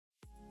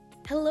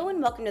Hello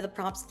and welcome to the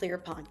PropsClear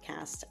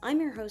podcast.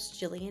 I'm your host,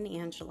 Jillian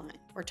Angeline.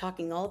 We're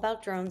talking all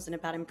about drones and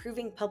about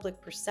improving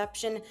public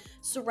perception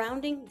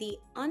surrounding the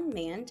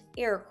unmanned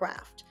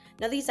aircraft.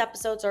 Now, these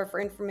episodes are for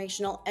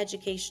informational,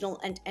 educational,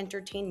 and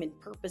entertainment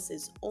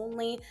purposes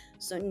only,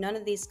 so none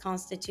of these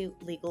constitute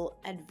legal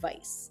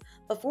advice.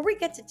 Before we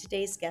get to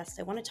today's guest,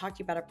 I want to talk to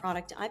you about a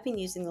product I've been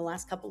using the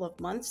last couple of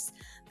months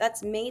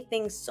that's made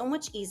things so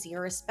much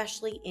easier,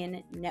 especially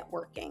in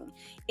networking.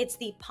 It's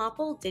the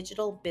Popple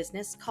Digital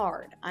Business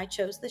Card. I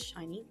chose the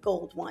shiny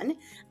gold one.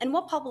 And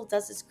what Popple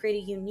does is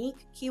create a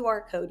unique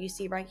QR code you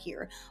see right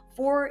here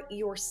for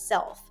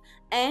yourself.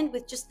 And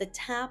with just the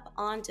tap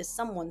onto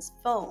someone's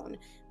phone,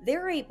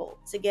 they're able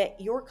to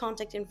get your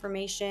contact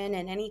information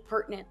and any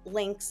pertinent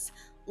links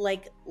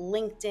like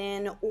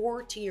LinkedIn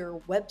or to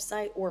your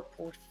website or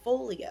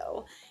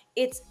portfolio.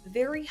 It's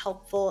very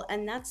helpful,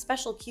 and that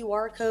special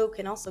QR code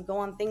can also go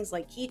on things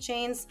like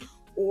keychains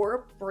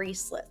or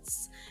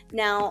bracelets.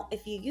 Now,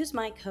 if you use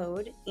my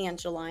code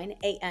Angeline,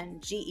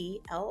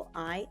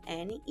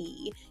 Angeline,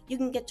 you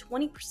can get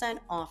 20%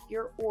 off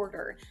your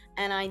order,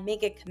 and I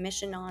make a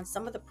commission on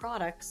some of the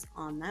products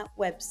on that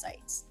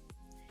website.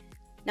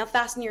 Now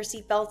fasten your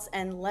seatbelts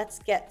and let's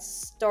get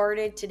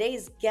started.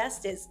 Today's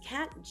guest is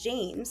Kat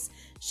James.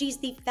 She's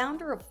the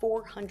founder of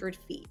 400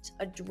 Feet,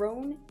 a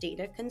drone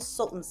data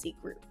consultancy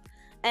group.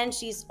 And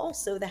she's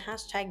also the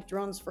hashtag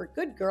Drones for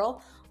Good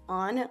girl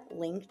on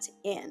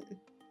LinkedIn.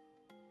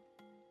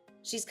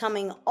 She's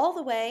coming all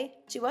the way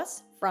to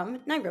us from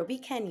Nairobi,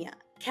 Kenya.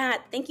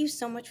 Kat, thank you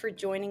so much for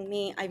joining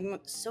me. I'm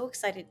so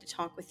excited to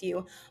talk with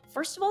you.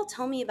 First of all,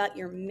 tell me about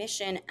your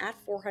mission at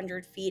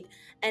 400 Feet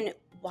and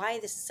why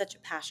this is such a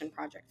passion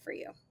project for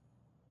you.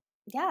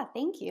 Yeah,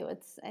 thank you.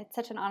 It's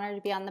such an honor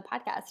to be on the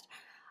podcast.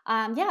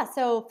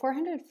 So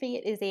 400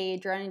 Feet is a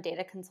drone and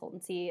data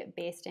consultancy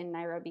based in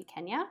Nairobi,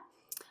 Kenya.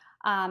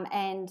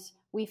 And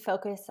we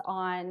focus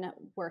on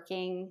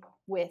working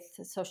with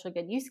social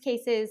good use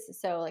cases.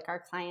 So like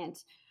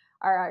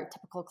our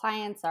typical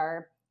clients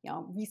are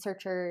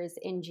researchers,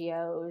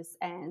 NGOs,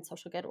 and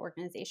social good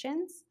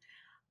organizations.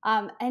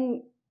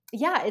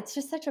 It's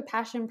just such a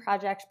passion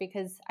project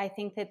because I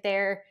think that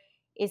there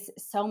is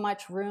so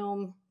much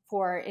room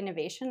for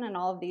innovation in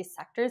all of these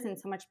sectors and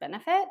so much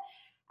benefit.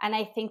 And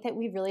I think that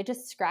we've really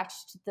just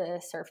scratched the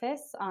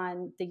surface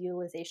on the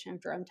utilization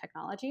of drone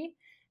technology.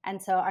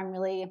 And so I'm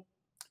really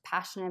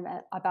passionate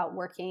about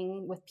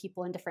working with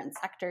people in different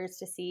sectors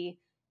to see,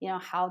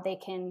 how they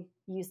can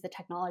use the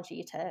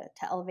technology to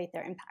elevate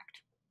their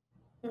impact.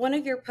 One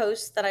of your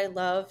posts that I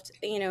loved,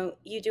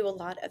 you do a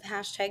lot of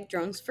hashtag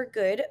Drones for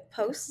Good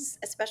posts,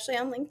 especially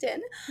on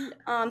LinkedIn.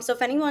 So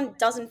if anyone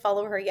doesn't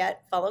follow her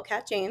yet, follow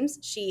Kat James.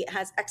 She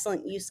has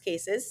excellent use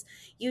cases.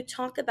 You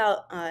talk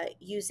about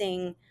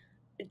using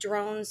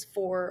drones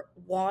for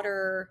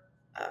water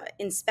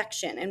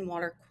inspection and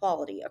water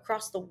quality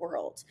across the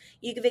world.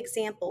 You give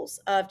examples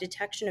of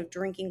detection of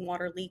drinking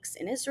water leaks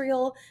in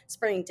Israel,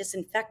 spraying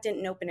disinfectant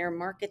in open air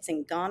markets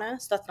in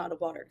Ghana. So that's not a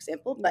water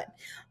example, but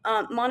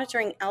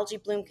monitoring algae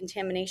bloom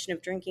contamination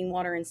of drinking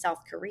water in South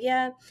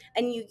Korea.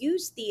 And you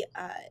use the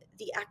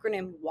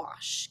acronym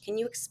WASH. Can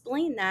you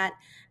explain that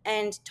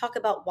and talk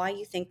about why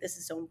you think this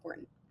is so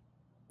important?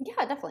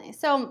 Yeah, definitely.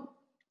 So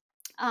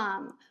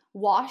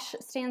WASH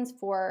stands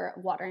for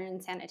water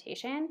and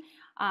sanitation,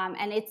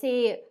 and it's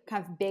a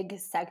kind of big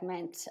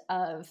segment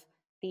of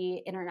the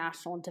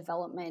international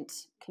development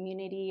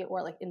community,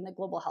 or like in the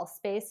global health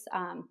space.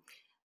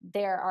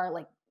 There are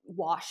like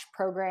WASH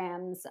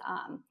programs,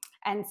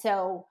 and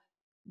so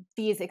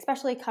these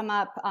especially come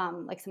up,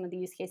 like some of the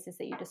use cases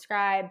that you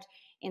described,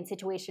 in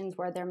situations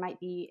where there might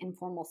be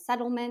informal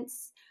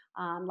settlements,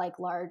 like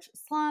large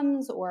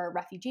slums or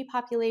refugee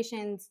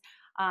populations.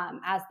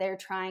 As they're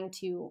trying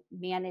to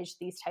manage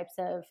these types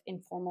of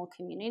informal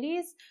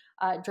communities,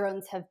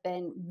 drones have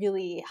been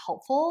really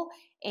helpful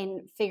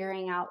in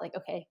figuring out, like,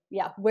 okay,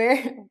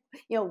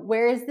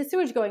 where is the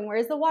sewage going? Where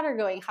is the water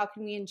going? How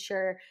can we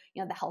ensure,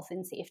 the health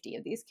and safety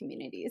of these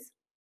communities?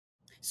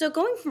 So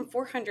going from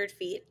 400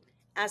 feet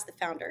as the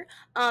founder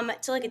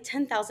to like a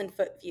 10,000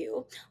 foot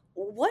view,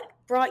 what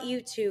brought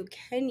you to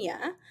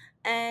Kenya?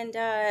 And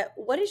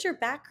what is your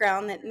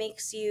background that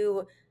makes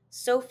you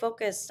so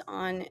focused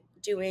on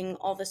doing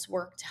all this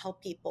work to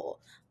help people,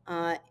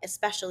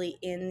 especially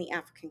in the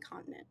African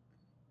continent?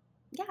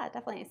 Yeah,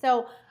 definitely.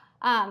 So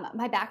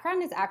my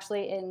background is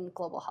actually in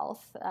global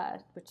health,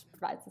 which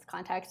provides this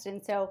context.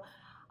 And so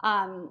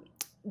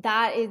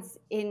that is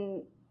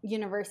in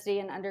university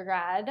and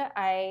undergrad.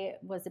 I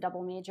was a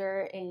double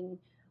major in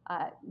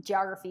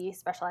geography,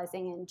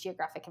 specializing in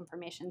geographic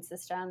information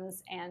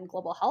systems and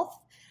global health.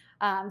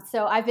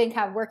 So I've been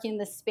kind of working in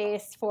this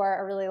space for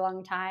a really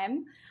long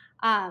time.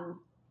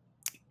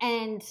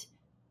 And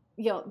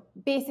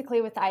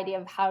basically with the idea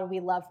of how do we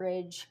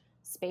leverage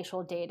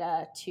spatial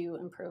data to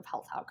improve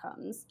health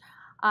outcomes.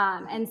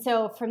 And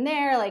so from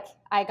there, like,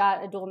 I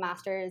got a dual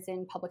master's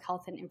in public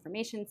health and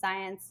information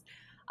science.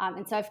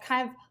 And so I've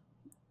kind of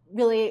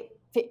really,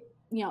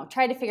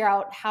 tried to figure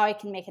out how I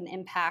can make an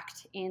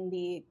impact in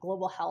the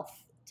global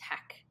health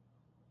tech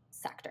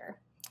sector.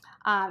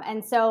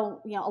 And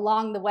so,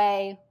 along the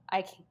way,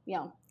 I,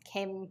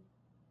 came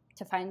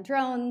to find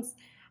drones,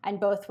 and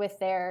both with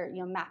their,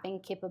 mapping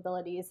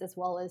capabilities as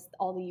well as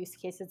all the use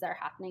cases that are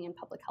happening in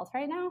public health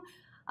right now,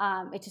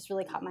 it just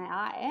really caught my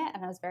eye,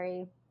 and I was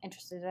very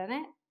interested in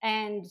it.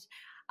 And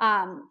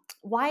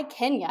why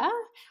Kenya?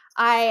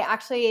 I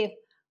actually,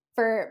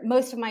 for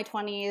most of my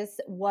 20s,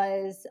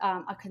 was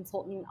a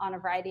consultant on a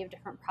variety of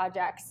different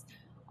projects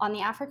on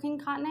the African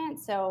continent.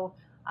 So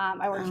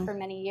I worked for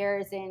many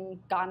years in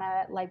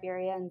Ghana,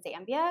 Liberia, and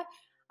Zambia.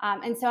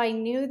 And so I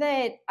knew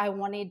that I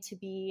wanted to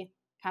be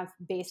kind of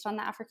based on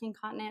the African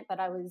continent, but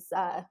I was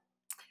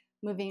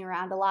moving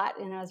around a lot,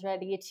 and I was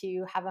ready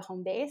to have a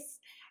home base.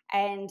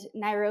 And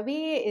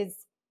Nairobi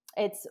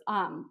it's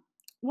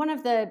one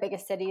of the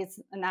biggest cities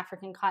in the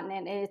African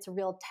continent, and it's a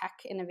real tech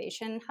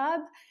innovation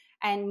hub.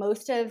 And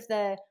most of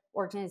the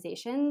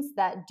organizations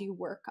that do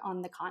work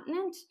on the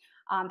continent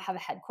have a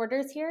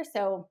headquarters here.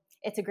 So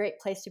it's a great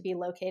place to be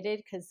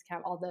located because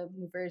kind of all the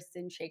movers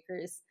and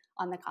shakers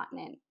on the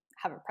continent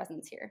have a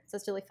presence here. So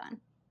it's really fun.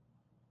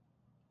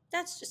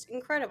 That's just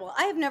incredible.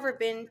 I have never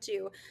been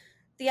to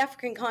the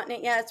African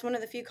continent. Yeah, it's one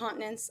of the few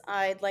continents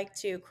I'd like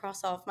to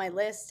cross off my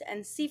list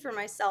and see for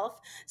myself.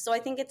 So I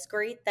think it's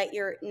great that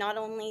you're not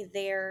only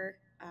there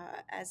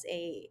as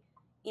a,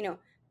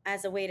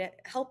 as a way to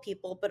help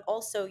people, but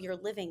also you're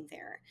living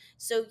there.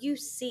 So you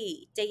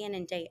see day in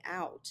and day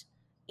out,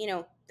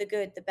 the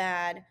good, the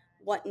bad,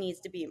 what needs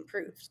to be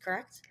improved,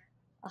 correct?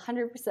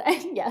 100%.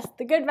 Yes,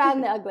 the good, bad,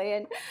 and the ugly.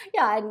 And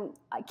yeah, and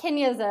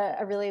Kenya is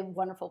a really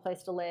wonderful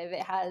place to live.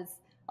 It has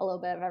a little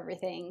bit of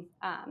everything.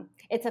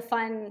 It's a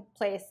fun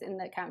place in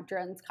the kind of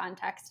drones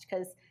context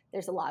because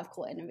there's a lot of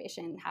cool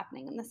innovation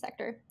happening in the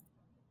sector.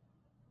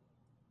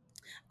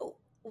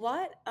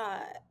 What,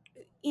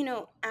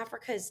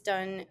 Africa has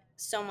done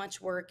so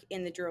much work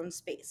in the drone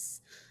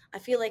space. I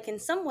feel like in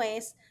some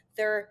ways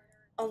they're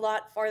a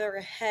lot farther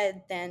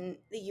ahead than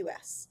the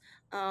US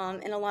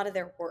in a lot of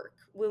their work.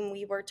 When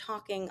we were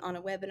talking on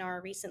a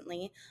webinar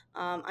recently,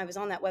 I was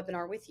on that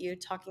webinar with you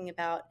talking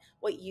about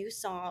what you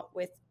saw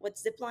with what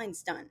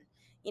Zipline's done.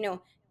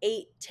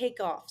 8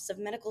 takeoffs of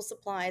medical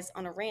supplies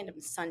on a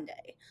random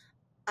Sunday.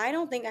 I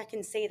don't think I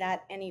can say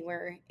that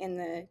anywhere in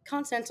the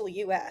continental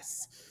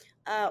US.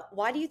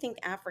 Why do you think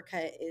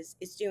Africa is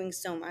doing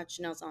so much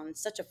and is on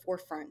such a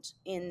forefront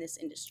in this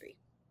industry?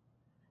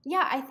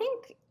 Yeah, I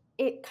think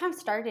it kind of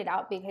started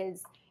out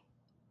because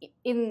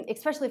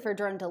especially for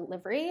drone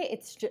delivery,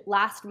 it's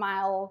last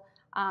mile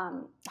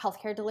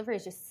healthcare delivery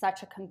is just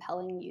such a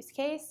compelling use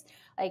case.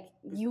 Like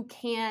you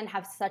can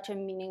have such a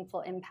meaningful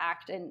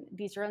impact, and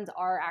these drones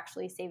are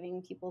actually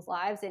saving people's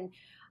lives, and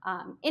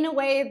in a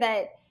way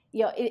that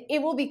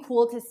it will be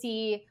cool to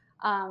see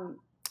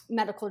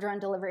medical drone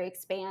delivery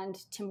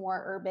expand to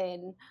more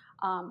urban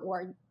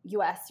or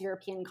US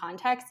European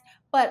contexts.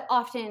 But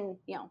often,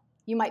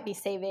 you might be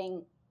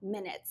saving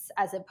minutes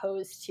as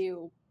opposed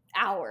to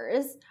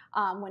hours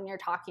when you're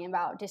talking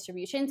about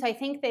distribution. So I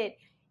think that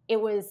it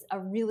was a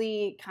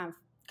really kind of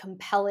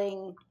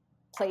compelling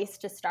place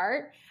to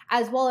start,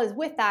 as well as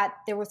with that,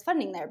 there was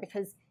funding there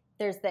because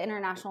there's the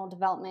international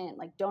development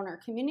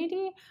donor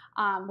community.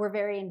 We're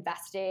very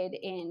invested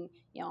in,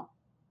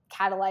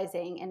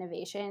 catalyzing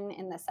innovation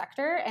in the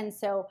sector. And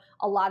so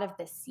a lot of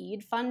the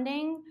seed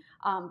funding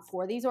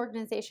for these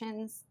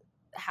organizations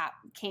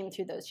came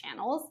through those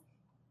channels.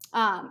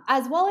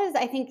 As well as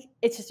I think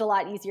it's just a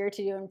lot easier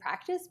to do in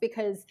practice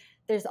because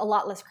there's a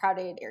lot less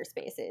crowded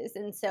airspaces.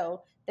 And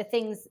so the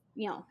things,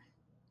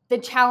 the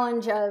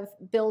challenge of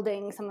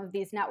building some of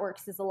these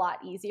networks is a lot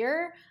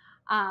easier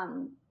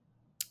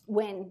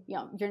when,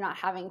 you're not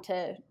having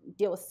to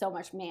deal with so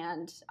much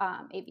manned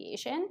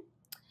aviation.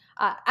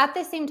 At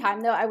the same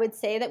time, though, I would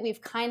say that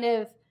we've kind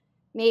of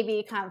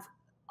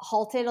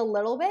halted a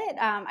little bit.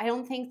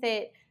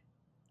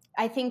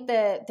 I think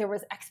that there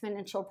was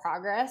exponential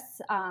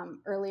progress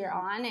earlier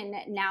on, and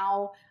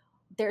now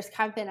there's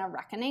kind of been a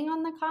reckoning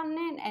on the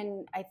continent.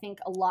 And I think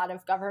a lot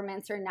of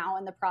governments are now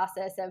in the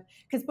process of,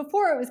 because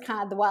before it was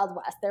kind of the Wild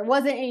West, there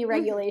wasn't any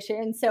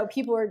regulation, so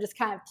people were just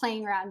kind of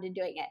playing around and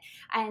doing it.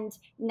 And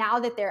now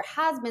that there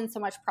has been so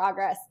much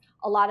progress,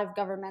 a lot of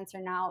governments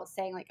are now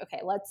saying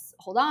okay, let's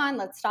hold on,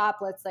 let's stop,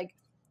 let's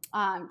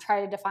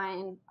try to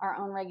define our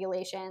own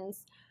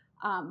regulations.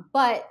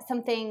 But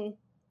something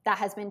that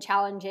has been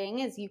challenging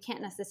is you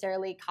can't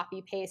necessarily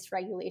copy paste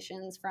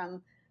regulations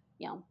from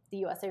the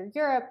US or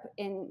Europe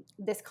in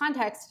this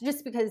context,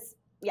 just because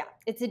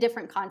it's a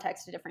different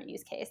context, a different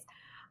use case.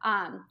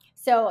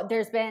 So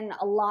there's been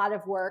a lot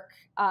of work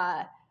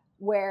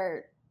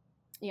where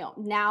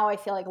now I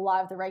feel like a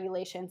lot of the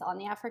regulations on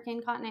the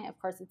African continent, of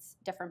course it's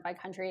different by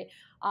country,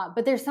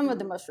 but they're some of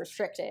the most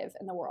restrictive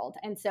in the world.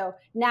 And so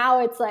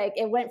now it's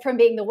it went from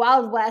being the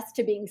Wild West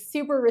to being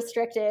super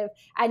restrictive,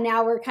 and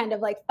now we're kind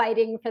of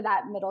fighting for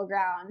that middle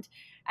ground.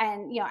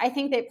 And I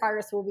think that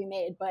progress will be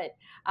made, but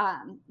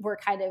we're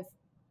kind of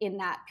in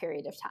that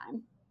period of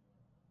time.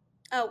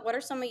 What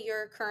are some of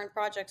your current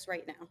projects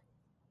right now?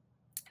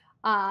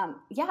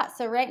 Yeah,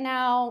 so right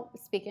now,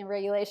 speaking of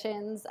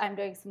regulations, I'm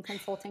doing some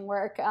consulting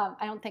work.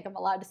 I don't think I'm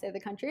allowed to say the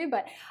country,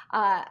 but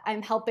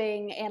I'm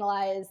helping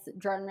analyze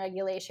drone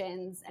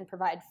regulations and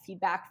provide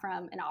feedback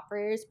from an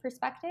operator's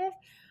perspective.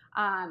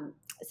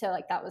 So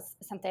like that was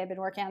something I've been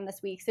working on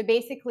this week. So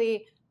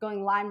basically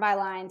going line by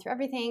line through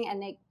everything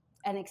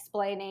and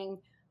explaining,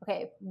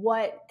 okay,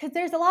 because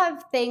there's a lot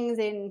of things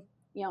in,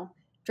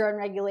 drone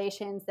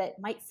regulations that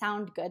might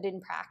sound good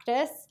in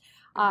practice.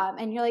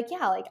 And you're like,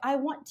 yeah, like I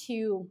want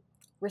to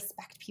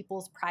respect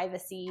people's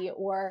privacy,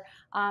 or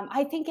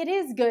I think it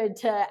is good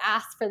to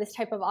ask for this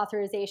type of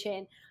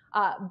authorization.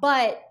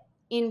 But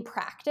in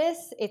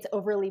practice, it's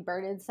overly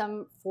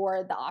burdensome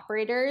for the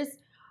operators.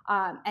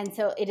 And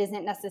so it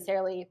isn't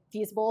necessarily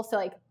feasible. So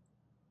like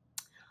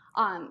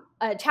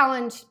a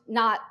challenge,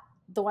 not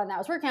the one that I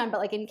was working on, but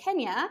like in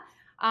Kenya,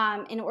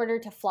 in order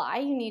to fly,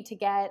 you need to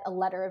get a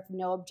letter of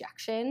no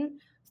objection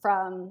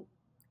from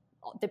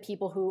the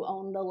people who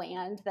own the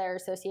land that are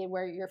associated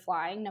where you're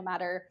flying, no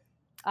matter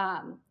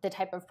the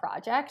type of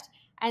project.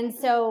 And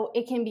so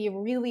it can be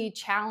really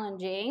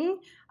challenging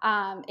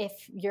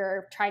if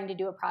you're trying to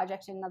do a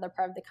project in another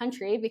part of the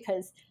country,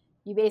 because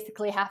you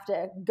basically have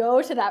to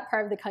go to that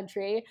part of the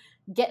country,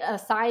 get a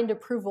signed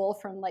approval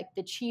from like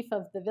the chief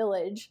of the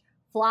village,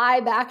 fly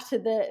back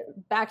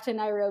to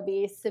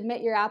Nairobi,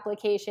 submit your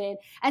application.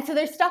 And so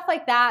there's stuff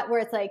like that where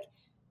it's like,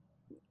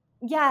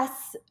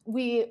 yes,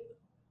 we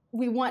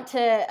want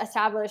to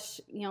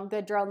establish,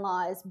 good drone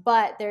laws,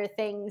 but there are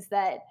things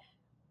that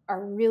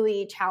are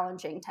really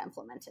challenging to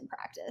implement in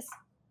practice.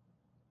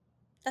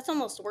 That's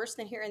almost worse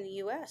than here in the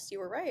US. You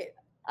were right.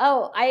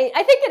 Oh, I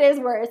think it is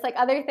worse. Like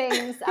other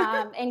things,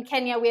 in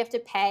Kenya, we have to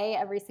pay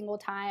every single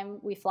time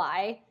we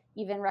fly,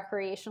 even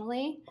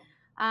recreationally,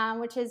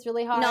 which is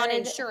really hard. Not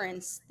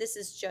insurance. This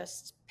is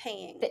just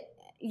paying.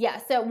 Yeah.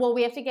 So, well,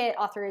 we have to get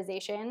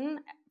authorization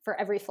for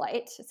every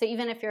flight. So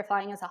even if you're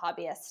flying as a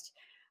hobbyist,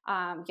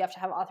 you have to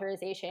have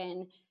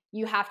authorization.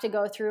 You have to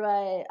go through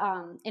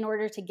in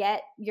order to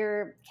get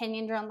your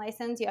Kenyan drone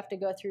license, you have to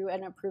go through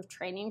an approved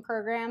training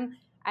program,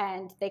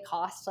 and they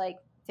cost like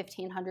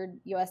 $1,500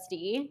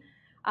 USD.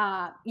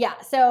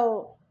 Yeah,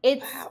 so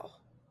it's, wow.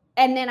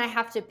 And then I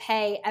have to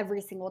pay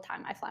every single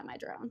time I fly my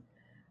drone.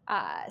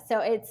 So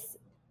it's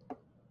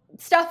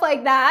stuff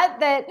like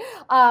that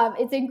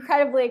it's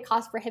incredibly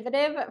cost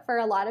prohibitive for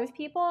a lot of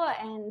people.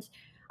 And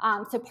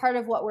so part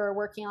of what we're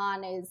working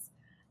on is,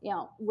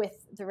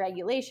 with the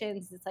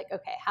regulations, it's like,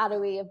 okay, how do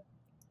we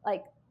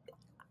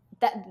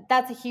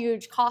that's a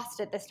huge cost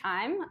at this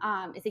time.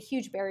 It's a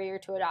huge barrier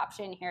to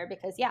adoption here,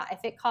 because if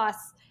it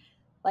costs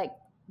like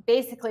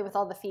basically with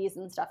all the fees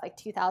and stuff like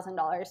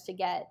 $2,000 to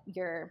get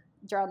your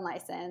drone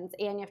license,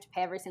 and you have to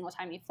pay every single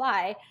time you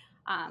fly,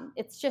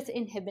 it's just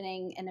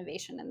inhibiting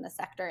innovation in the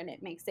sector, and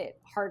it makes it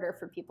harder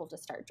for people to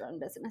start drone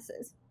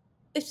businesses.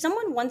 If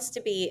someone wants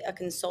to be a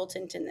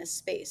consultant in this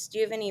space, do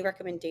you have any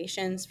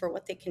recommendations for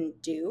what they can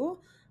do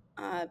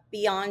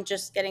beyond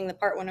just getting the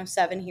Part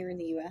 107 here in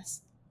the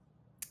US?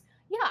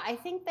 Yeah, I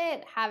think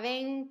that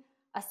having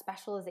a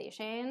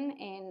specialization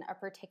in a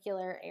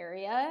particular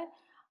area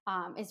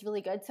is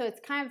really good. So it's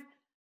kind of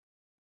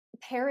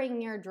pairing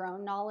your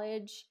drone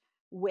knowledge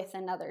with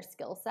another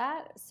skill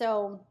set.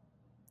 So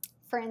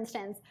for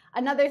instance,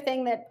 another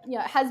thing that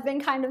has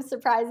been kind of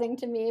surprising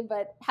to me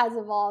but has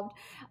evolved,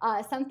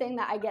 something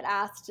that I get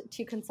asked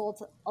to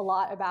consult a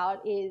lot about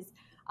is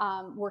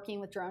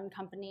working with drone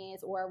companies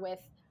or with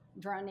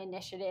drone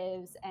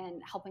initiatives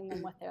and helping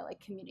them with their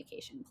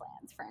communication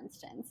plans, for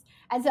instance.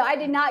 And so I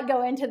did not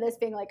go into this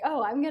being like,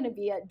 oh, I'm going to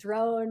be a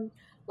drone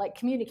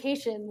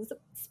communications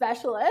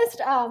specialist.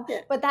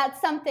 But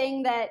that's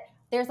something that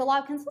there's a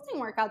lot of consulting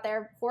work out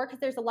there for, because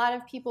there's a lot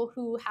of people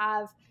who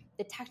have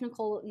the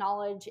technical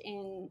knowledge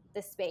in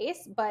the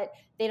space, but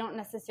they don't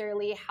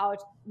necessarily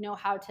know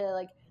how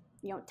to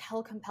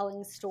tell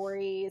compelling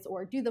stories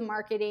or do the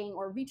marketing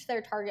or reach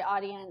their target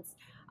audience.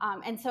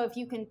 And so if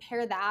you can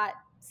pair that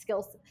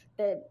skills,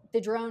 the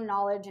drone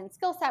knowledge and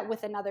skill set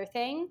with another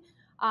thing,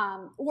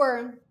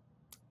 or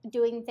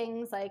doing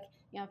things like,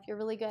 if you're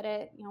really good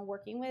at,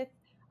 working with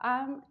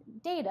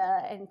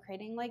data and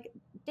creating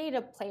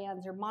data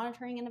plans or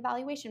monitoring and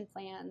evaluation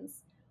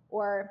plans,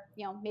 or,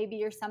 maybe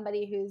you're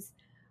somebody who's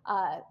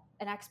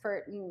an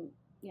expert in,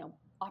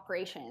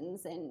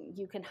 operations, and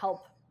you can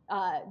help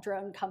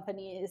drone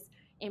companies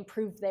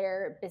improve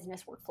their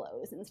business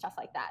workflows and stuff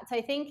like that. So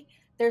I think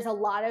there's a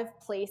lot of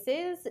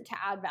places to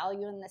add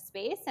value in this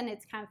space, and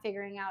it's kind of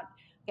figuring out,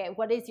 okay,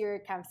 what is your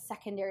kind of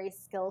secondary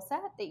skill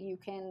set that you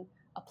can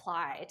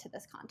apply to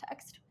this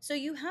context? So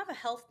you have a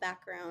health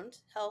background,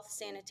 health,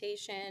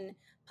 sanitation,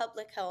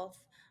 public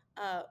health.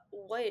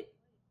 What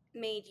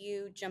made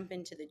you jump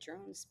into the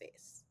drone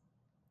space?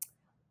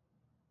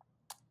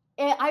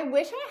 I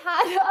wish I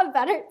had a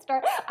better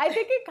start. I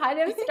think it kind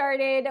of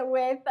started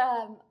with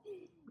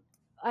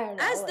I don't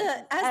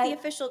know. As the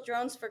official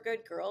Drones for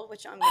Good girl,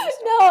 which I'm gonna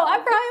start. No,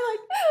 I'm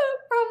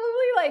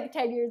probably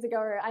 10 years ago,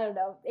 or I don't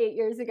know, 8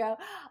 years ago.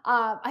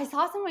 I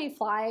saw somebody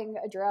flying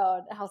a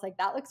drone, and I was like,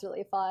 that looks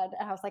really fun.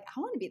 And I was like, I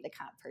want to be the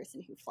kind of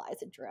person who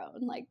flies a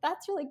drone. Like,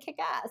 that's really kick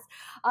ass.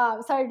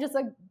 So I just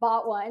like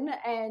bought one,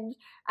 and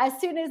as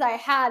soon as I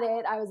had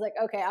it, I was like,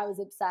 okay, I was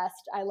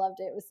obsessed. I loved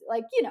it. It was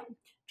like,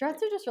 drones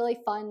are just really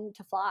fun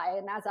to fly,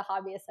 and as a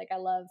hobbyist, like I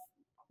love,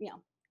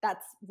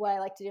 that's what I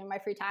like to do in my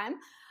free time.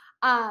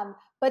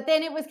 But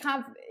then it was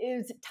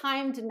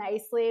timed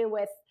nicely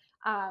with,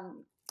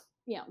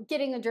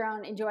 getting a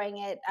drone, enjoying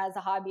it as a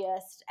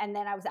hobbyist. And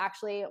then I was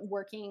actually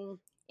working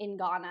in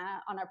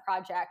Ghana on a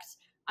project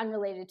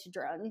unrelated to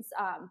drones.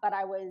 But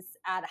I was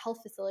at a health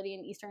facility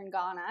in Eastern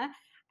Ghana,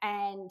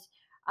 and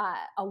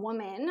a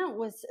woman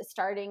was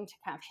starting to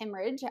kind of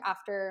hemorrhage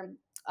after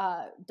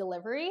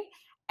delivery.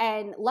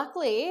 And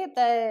luckily,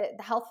 the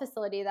health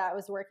facility that I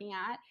was working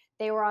at,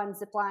 they were on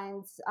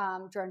Zipline's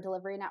drone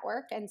delivery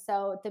network. And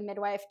so the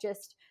midwife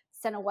just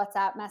sent a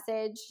WhatsApp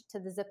message to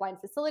the Zipline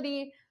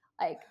facility.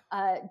 Like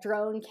a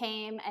drone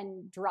came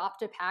and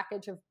dropped a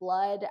package of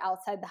blood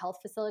outside the health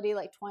facility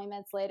like 20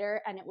 minutes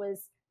later. And it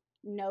was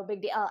no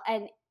big deal.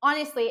 And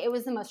honestly, it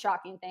was the most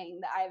shocking thing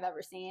that I've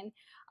ever seen.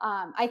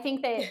 I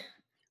think that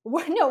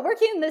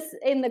working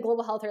in the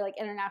global health or like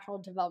international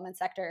development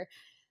sector,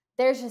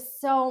 there's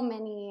just so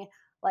many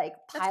like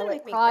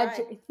pilot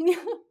projects.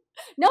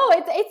 No,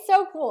 it's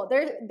so cool.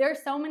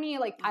 There's so many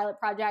like pilot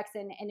projects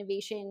and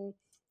innovation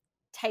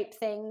type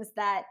things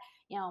that,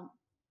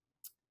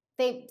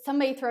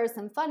 somebody throws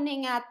some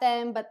funding at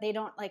them, but they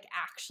don't like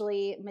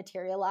actually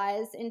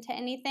materialize into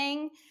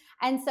anything.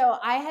 And so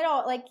I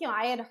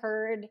had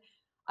heard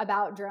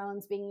about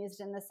drones being used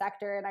in the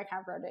sector, and I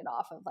kind of wrote it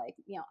off of like,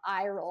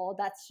 eye roll.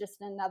 That's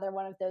just another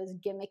one of those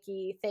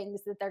gimmicky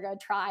things that they're going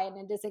to try and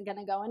it isn't going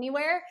to go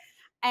anywhere.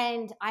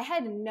 And I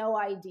had no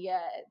idea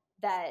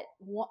that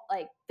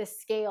like the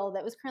scale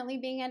that was currently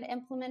being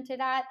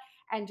implemented at,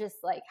 and just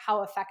like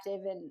how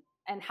effective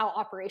and how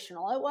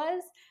operational it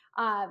was.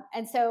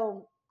 And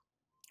so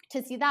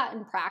to see that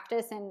in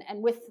practice and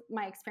with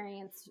my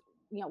experience,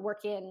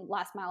 working in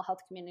last mile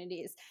health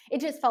communities,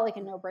 it just felt like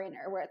a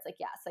no-brainer where it's like,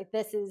 yes, like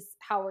this is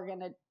how we're going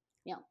to,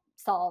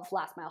 solve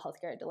last mile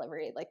healthcare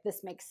delivery. Like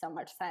this makes so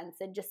much sense,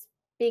 and just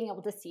being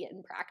able to see it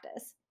in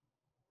practice.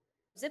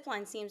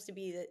 Zipline seems to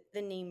be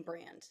the name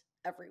brand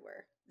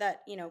everywhere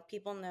that,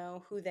 people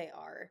know who they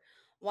are.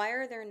 Why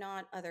are there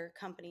not other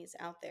companies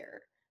out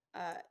there,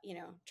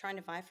 trying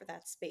to vie for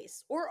that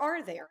space? Or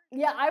are there?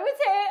 Yeah, I would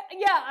say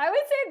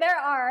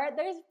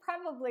there's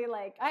probably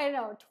like, I don't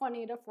know,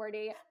 20 to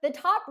 40. The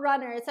top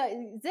runners, so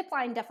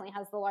Zipline definitely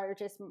has the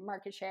largest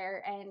market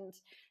share, and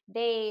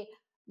they,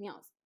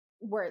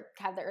 were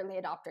kind of the early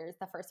adopters,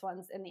 the first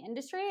ones in the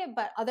industry.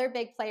 But other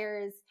big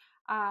players,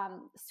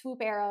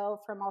 Swoop Aero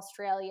from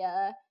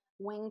Australia,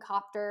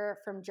 Wingcopter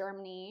from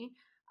Germany,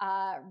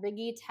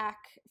 Riggy Tech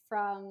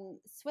from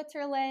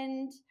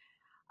Switzerland,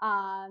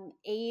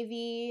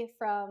 AV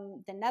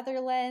from the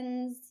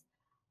Netherlands.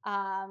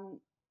 Oh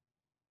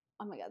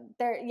my God,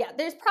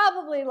 there's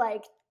probably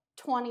like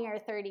 20 or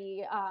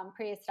 30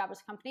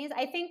 pre-established companies.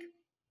 I think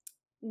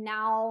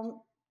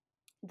now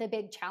the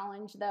big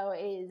challenge though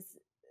is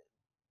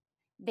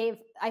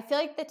I feel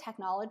like the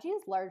technology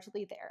is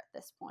largely there at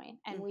this point,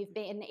 and we've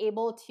been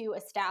able to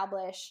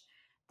establish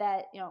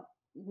that,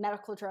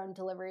 medical drone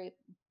delivery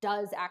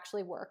does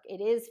actually work. It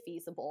is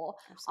feasible.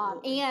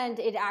 And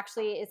it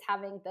actually is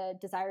having the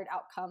desired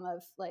outcome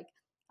of like,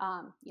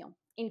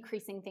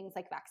 increasing things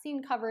like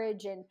vaccine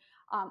coverage, and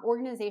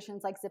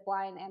organizations like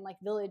Zipline and like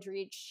Village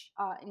Reach,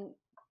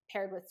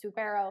 paired with Swoop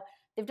Aero,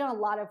 they've done a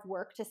lot of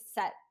work to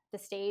set the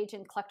stage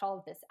and collect all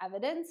of this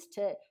evidence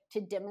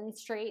to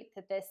demonstrate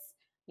that this,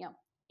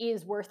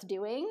 is worth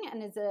doing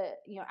and is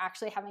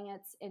actually having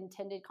its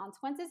intended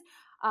consequences.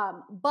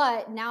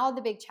 But now the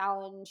big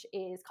challenge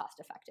is cost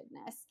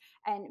effectiveness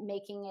and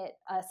making it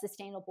a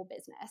sustainable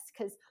business.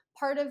 Because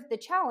part of the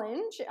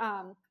challenge,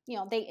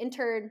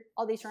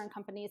 all these drone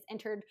companies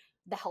entered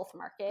the health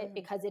market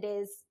because it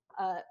is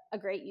a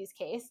great use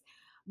case.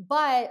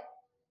 But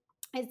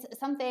it's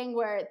something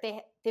where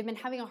they've been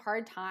having a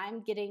hard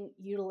time getting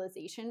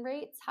utilization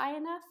rates high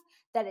enough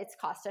that it's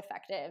cost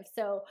effective.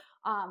 So,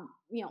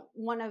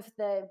 one of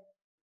the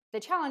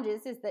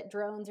challenges is that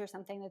drones are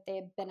something that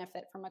they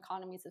benefit from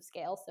economies of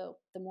scale. So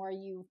the more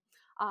you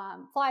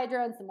fly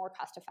drones, the more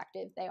cost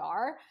effective they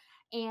are.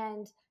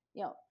 And,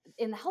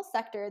 in the health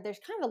sector, there's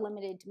kind of a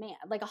limited demand.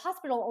 Like a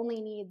hospital only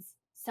needs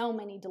so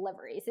many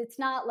deliveries. It's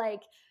not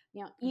like,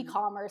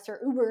 e-commerce or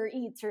Uber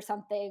Eats or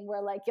something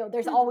where like,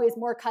 there's always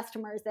more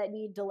customers that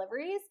need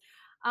deliveries.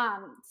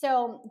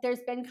 So there's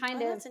been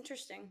that's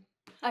interesting.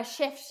 A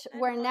shift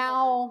where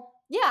now,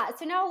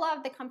 so now a lot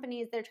of the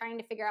companies, they're trying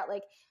to figure out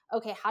like,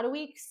 okay, how do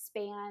we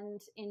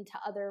expand into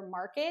other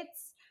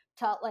markets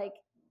to like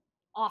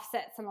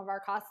offset some of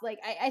our costs? Like,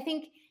 I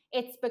think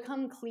it's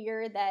become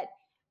clear that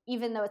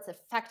even though it's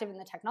effective and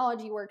the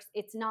technology works,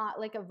 it's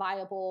not like a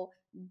viable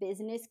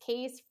business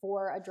case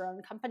for a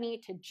drone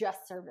company to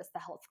just service the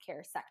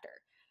healthcare sector.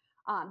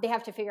 they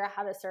have to figure out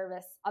how to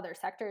service other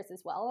sectors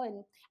as well.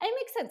 And it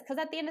makes sense because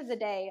at the end of the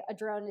day, a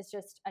drone is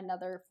just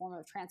another form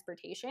of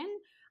transportation.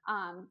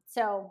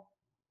 So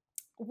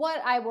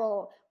what I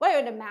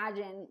would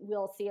imagine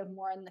we'll see of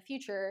more in the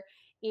future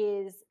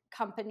is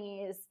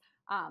companies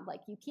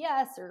like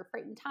UPS or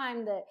Freight and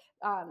Time that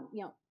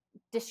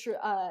the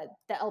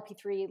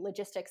LP3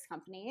 logistics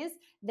companies,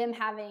 them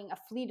having a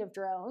fleet of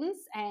drones,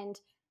 and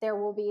there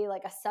will be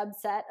like a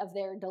subset of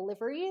their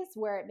deliveries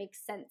where it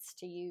makes sense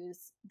to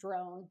use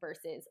drone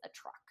versus a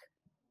truck.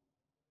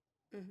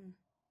 Mm-hmm.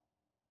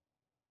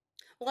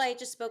 Well, I had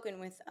just spoken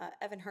with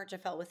Evan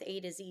Hertzfeld with A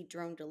to Z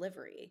drone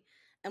delivery,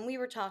 and we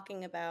were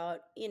talking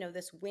about,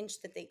 this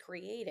winch that they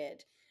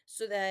created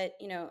so that,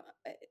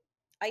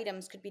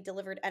 items could be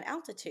delivered at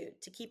altitude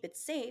to keep it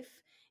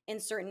safe in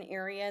certain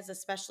areas,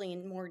 especially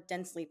in more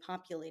densely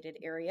populated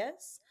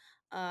areas.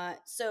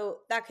 So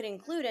that could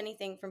include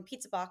anything from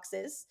pizza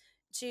boxes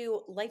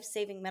to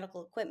life-saving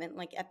medical equipment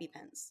like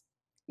EpiPens.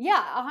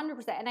 Yeah,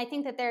 100%. And I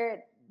think that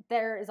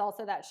there is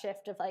also that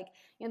shift of like,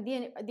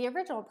 the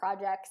original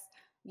projects,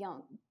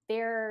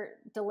 they're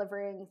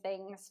delivering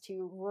things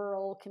to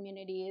rural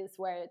communities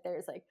where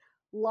there's like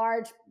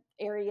large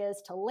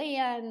areas to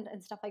land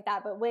and stuff like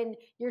that. But when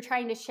you're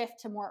trying to shift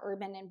to more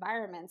urban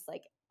environments,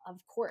 like, of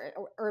course,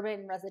 or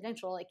urban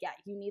residential, like, yeah,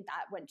 you need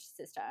that winch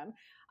system.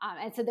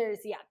 And so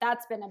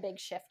that's been a big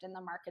shift in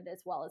the market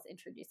as well as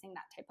introducing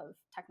that type of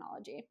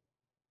technology.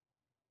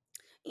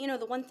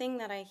 The one thing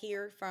that I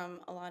hear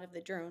from a lot of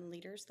the drone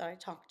leaders that I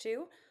talk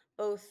to,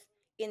 both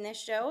in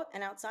this show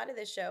and outside of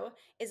this show,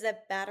 is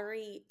that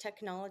battery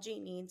technology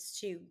needs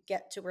to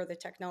get to where the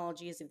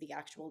technology is of the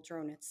actual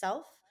drone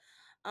itself.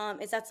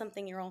 Is that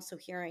something you're also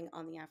hearing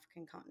on the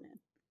African continent?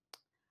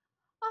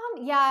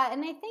 Yeah,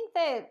 and I think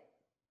that,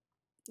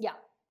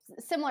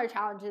 similar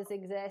challenges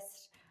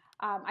exist.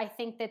 I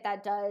think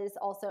that does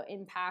also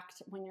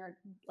impact when you're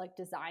like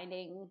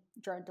designing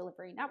drone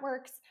delivery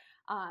networks.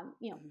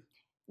 Mm-hmm.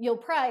 You'll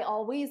probably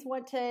always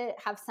want to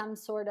have some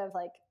sort of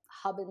like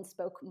hub and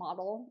spoke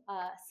model,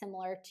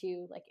 similar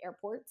to like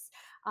airports.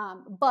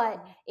 But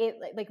Mm-hmm.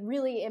 it like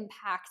really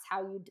impacts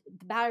the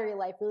battery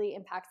life really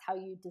impacts how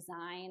you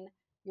design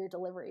your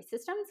delivery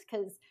systems,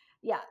 because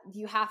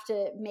you have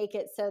to make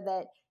it so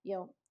that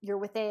you're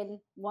within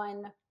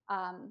one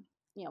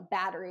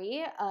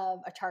battery of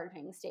a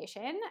charging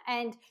station,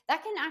 and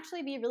that can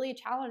actually be really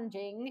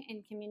challenging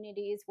in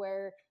communities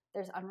where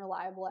there's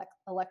unreliable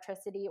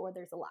electricity or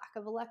there's a lack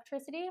of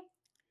electricity.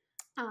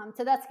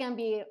 So that's going to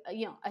be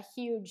a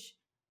huge,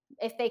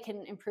 if they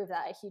can improve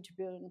that, a huge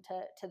boon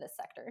to this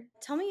sector.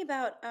 Tell me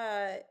about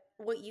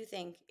what you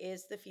think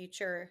is the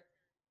future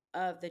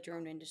of the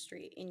drone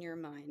industry in your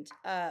mind.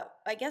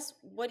 I guess,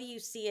 what do you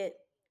see it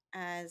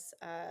as,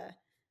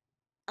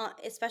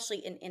 especially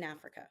in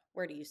Africa?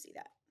 Where do you see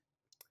that?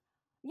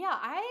 Yeah,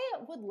 I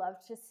would love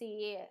to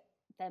see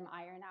them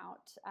iron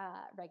out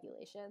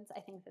regulations. I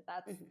think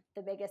that's Mm-hmm.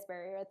 the biggest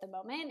barrier at the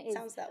moment.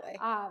 Sounds that way.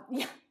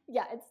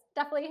 Yeah, it's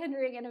definitely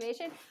hindering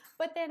innovation.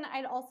 But then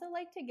I'd also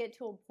like to get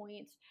to a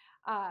point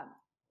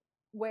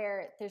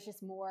where there's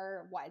just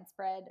more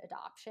widespread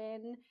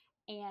adoption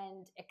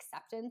and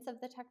acceptance of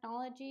the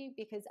technology,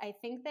 because I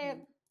think that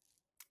Mm-hmm.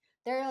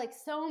 there are like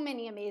so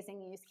many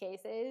amazing use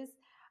cases,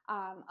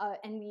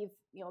 and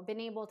we've been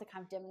able to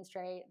kind of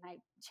demonstrate, and I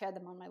share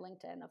them on my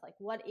LinkedIn, of like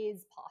what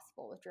is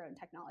possible with drone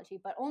technology,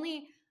 but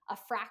only a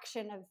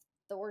fraction of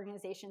the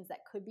organizations that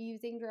could be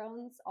using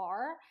drones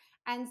are.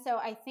 And so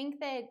I think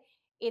that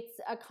it's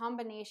a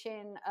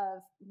combination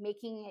of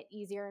making it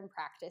easier in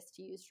practice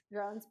to use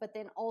drones, but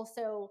then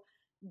also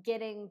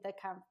getting the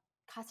kind of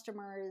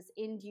customers,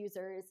 end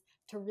users,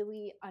 to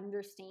really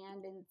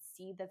understand and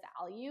see the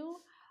value,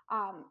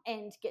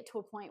 and get to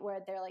a point where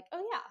they're like,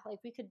 oh yeah, like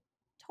we could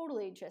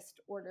totally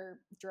just order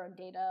drone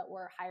data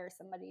or hire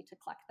somebody to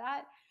collect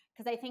that.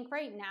 Because I think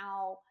right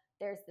now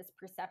there's this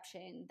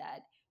perception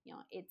that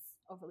it's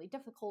overly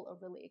difficult,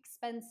 overly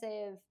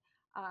expensive.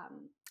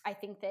 I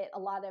think that a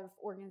lot of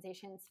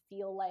organizations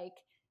feel like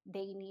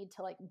they need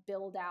to like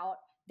build out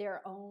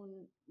their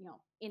own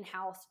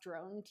in-house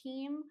drone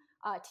team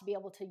to be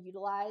able to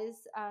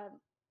utilize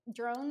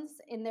drones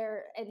in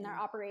their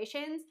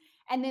operations,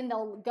 and then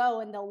they'll go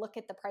and they'll look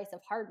at the price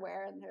of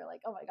hardware and they're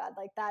like, oh my god,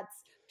 like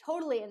that's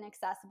totally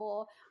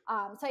inaccessible.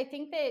 So I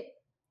think that,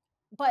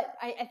 but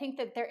I think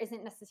that there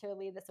isn't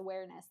necessarily this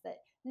awareness that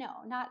no,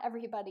 not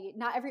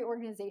every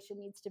organization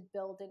needs to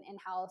build an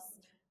in-house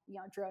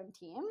drone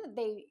team.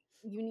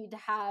 You need to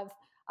have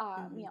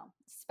Mm-hmm.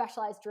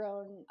 specialized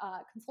drone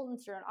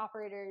consultants, drone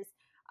operators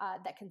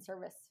that can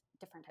service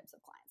different types of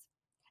clients.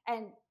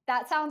 And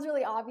that sounds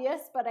really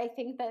obvious, but I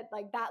think that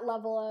like that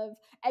level of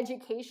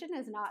education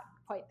is not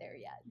quite there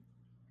yet.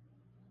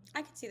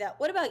 I could see that.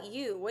 What about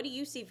you? What do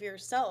you see for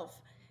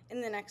yourself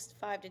in the next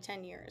 5 to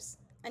 10 years?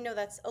 I know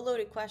that's a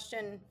loaded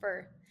question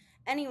for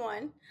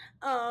anyone,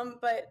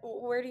 but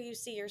where do you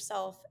see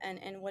yourself,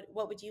 and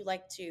what would you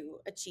like to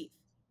achieve?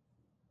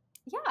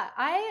 Yeah,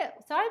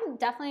 I'm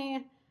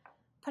definitely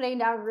putting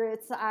down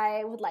roots.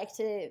 I would like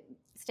to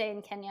stay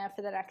in Kenya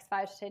for the next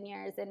 5 to 10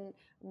 years and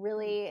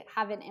really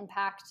have an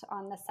impact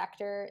on the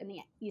sector in the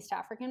East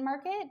African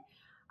market.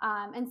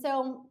 And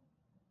so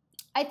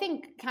I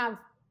think kind of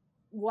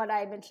what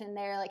I mentioned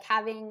there, like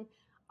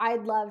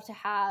I'd love to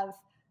have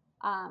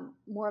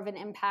more of an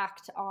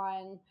impact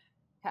on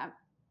kind of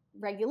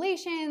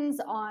regulations,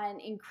 on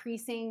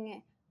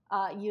increasing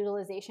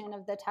utilization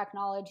of the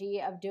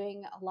technology, of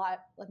doing a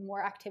lot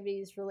more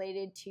activities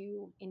related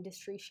to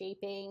industry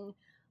shaping,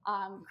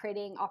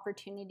 creating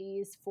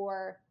opportunities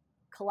for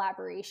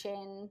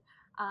collaboration.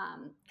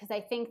 Because I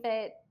think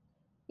that,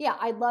 yeah,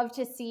 I'd love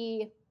to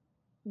see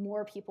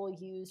more people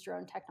use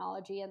drone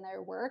technology in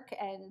their work.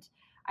 And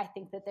I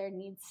think that there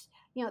needs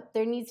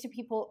to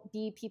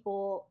be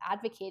people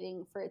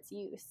advocating for its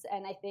use.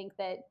 And I think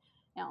that,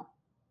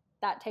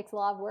 that takes a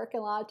lot of work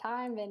and a lot of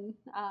time. And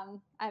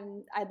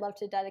I'd love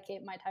to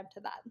dedicate my time to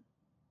that.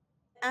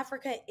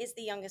 Africa is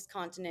the youngest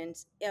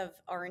continent of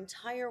our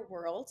entire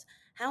world.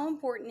 How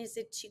important is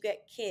it to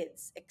get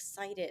kids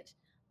excited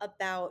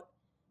about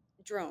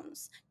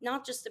drones?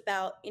 Not just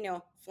about,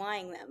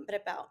 flying them, but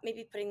about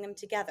maybe putting them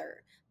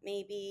together,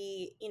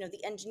 maybe,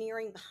 the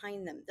engineering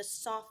behind them, the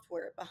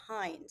software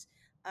behind,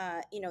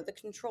 the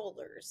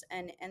controllers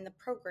and the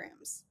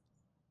programs.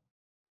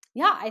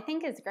 Yeah, I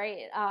think it's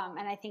great.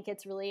 And I think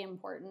it's really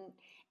important.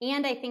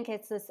 And I think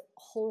it's this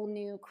whole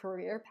new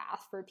career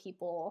path for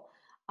people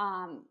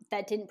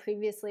that didn't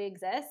previously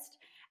exist.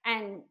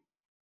 And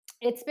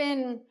it's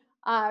been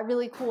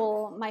really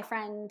cool. My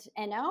friend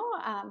Eno,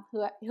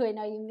 who I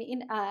know you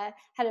meet,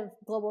 head of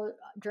Global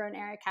Drone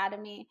Air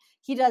Academy,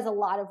 he does a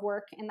lot of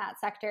work in that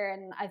sector.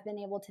 And I've been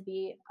able to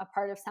be a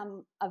part of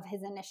some of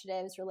his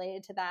initiatives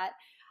related to that.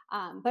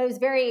 But it was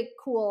very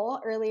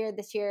cool. Earlier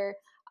this year,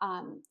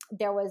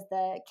 there was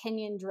the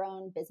Kenyan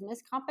drone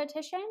business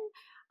competition,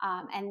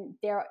 and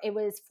it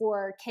was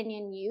for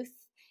Kenyan youth,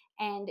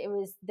 and it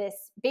was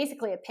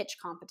basically a pitch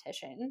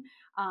competition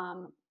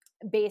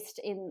based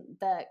in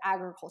the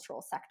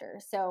agricultural sector.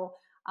 So,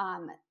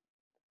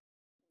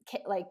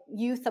 like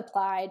youth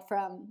applied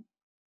from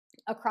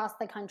across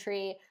the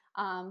country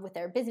with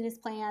their business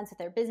plans, with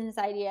their business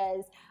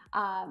ideas,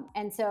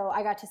 and so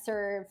I got to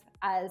serve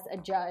as a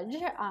judge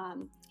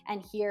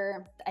and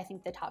hear, I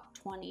think, the top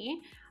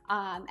 20.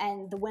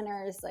 And the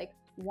winners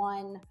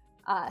won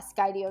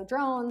Skydio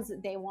drones.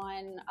 They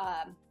won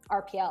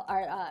RPL,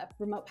 our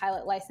remote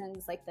pilot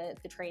license,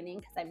 the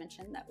training, because I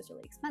mentioned that was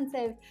really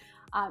expensive.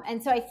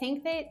 And so I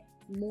think that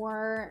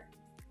more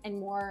and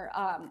more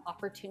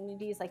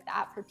opportunities like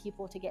that for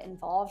people to get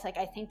involved.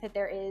 I think that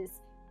there is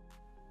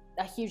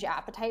a huge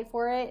appetite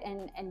for it,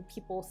 and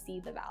people see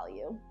the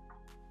value.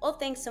 Well,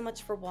 thanks so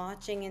much for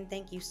watching, and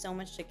thank you so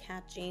much to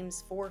Kat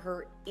James for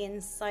her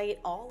insight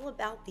all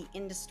about the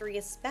industry,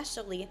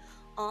 especially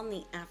on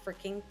the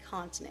African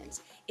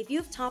continent. If you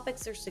have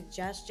topics or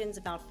suggestions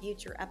about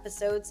future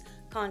episodes,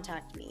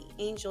 contact me,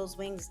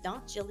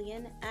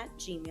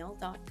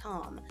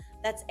 angelswings.jillian@gmail.com.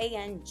 That's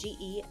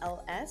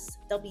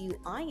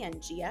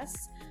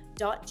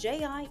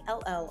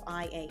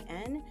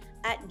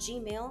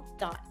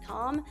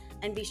ANGELSWINGS.JILLIAN@gmail.com.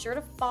 And be sure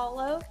to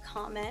follow,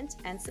 comment,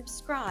 and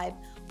subscribe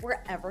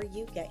wherever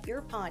you get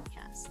your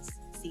podcasts.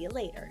 See you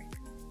later.